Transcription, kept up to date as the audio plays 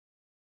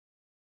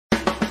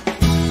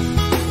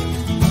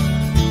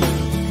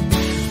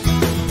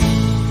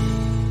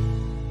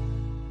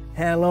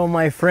Hello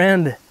my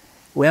friend,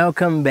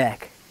 welcome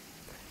back.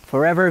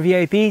 Forever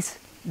VIPs,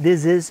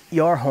 this is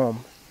your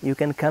home. You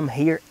can come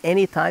here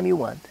anytime you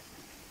want.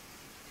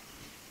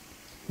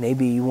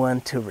 Maybe you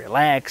want to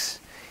relax,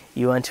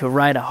 you want to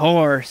ride a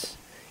horse,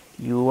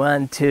 you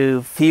want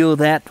to feel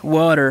that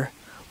water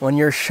on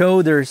your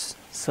shoulders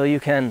so you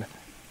can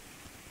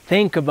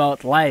think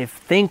about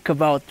life, think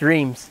about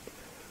dreams.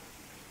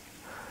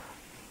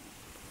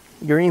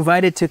 You're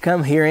invited to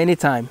come here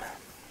anytime.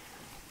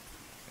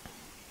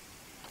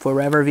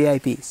 Forever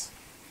VIPs.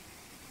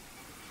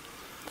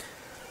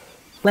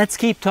 Let's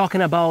keep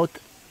talking about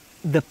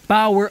the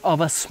power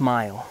of a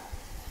smile.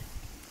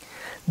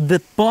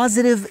 The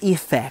positive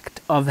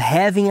effect of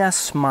having a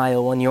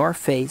smile on your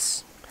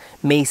face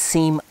may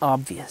seem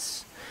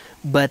obvious,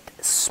 but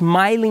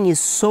smiling is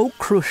so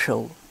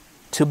crucial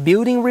to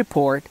building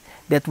rapport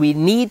that we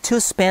need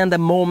to spend a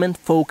moment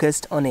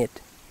focused on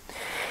it.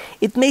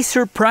 It may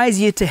surprise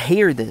you to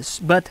hear this,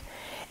 but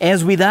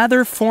as with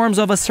other forms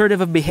of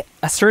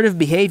assertive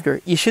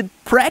behavior, you should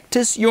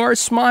practice your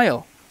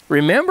smile.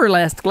 Remember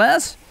last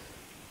class?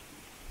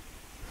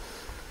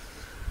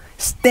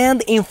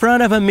 Stand in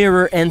front of a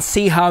mirror and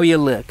see how you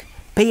look.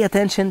 Pay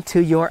attention to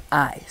your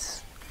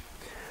eyes.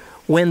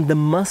 When the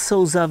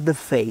muscles of the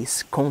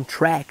face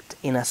contract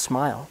in a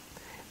smile,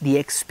 the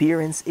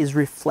experience is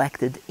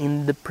reflected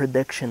in the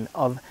production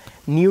of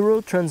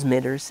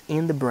neurotransmitters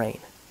in the brain.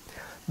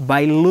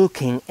 By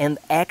looking and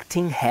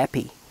acting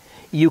happy,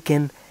 you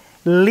can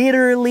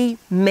literally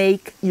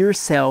make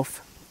yourself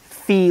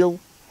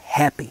feel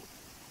happy.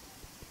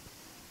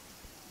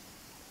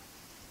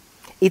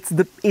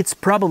 It's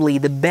probably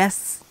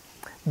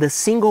the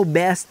single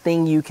best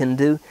thing you can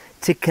do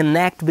to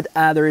connect with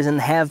others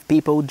and have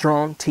people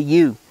drawn to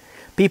you.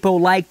 People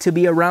like to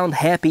be around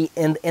happy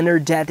and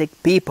energetic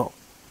people.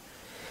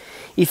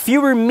 If you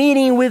were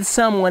meeting with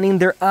someone in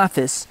their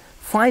office,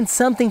 find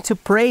something to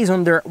praise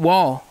on their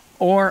wall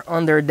or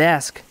on their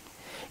desk.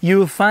 You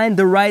will find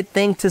the right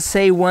thing to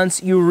say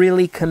once you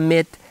really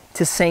commit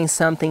to saying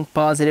something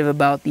positive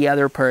about the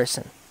other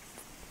person.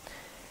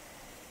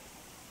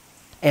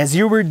 As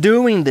you were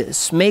doing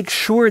this, make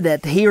sure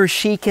that he or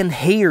she can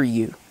hear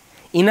you.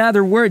 In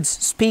other words,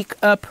 speak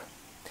up.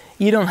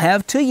 You don't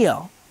have to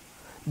yell,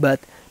 but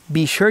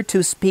be sure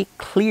to speak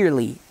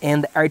clearly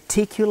and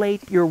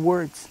articulate your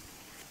words.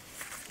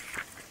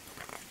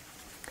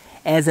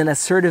 As an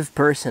assertive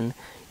person,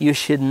 you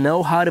should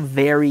know how to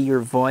vary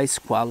your voice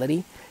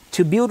quality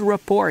to build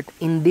rapport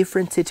in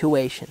different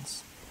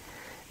situations.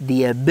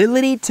 The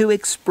ability to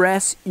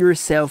express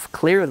yourself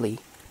clearly,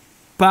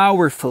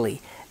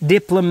 powerfully,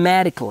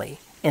 diplomatically,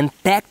 and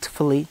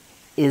tactfully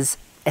is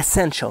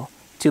essential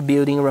to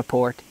building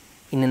rapport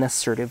in an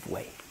assertive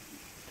way.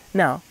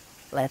 Now,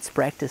 let's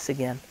practice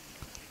again.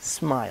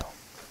 Smile.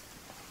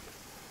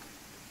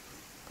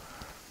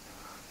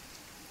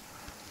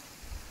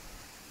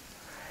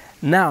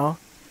 Now,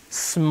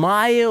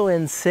 smile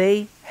and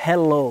say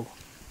hello.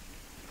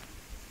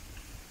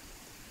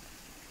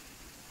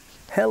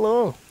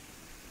 Hello.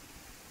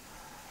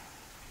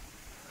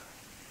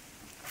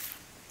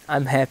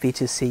 I'm happy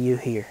to see you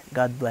here.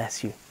 God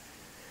bless you.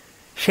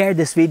 Share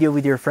this video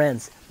with your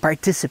friends.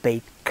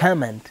 Participate,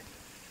 comment.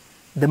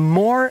 The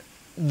more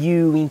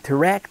you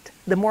interact,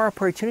 the more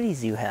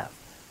opportunities you have.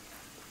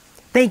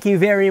 Thank you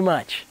very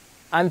much.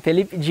 I'm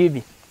Felipe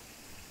Gibi.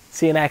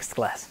 See you next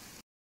class.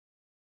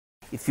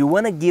 If you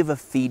want to give a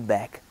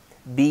feedback,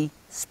 be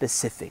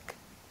specific,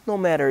 no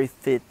matter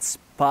if it's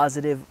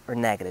positive or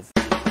negative.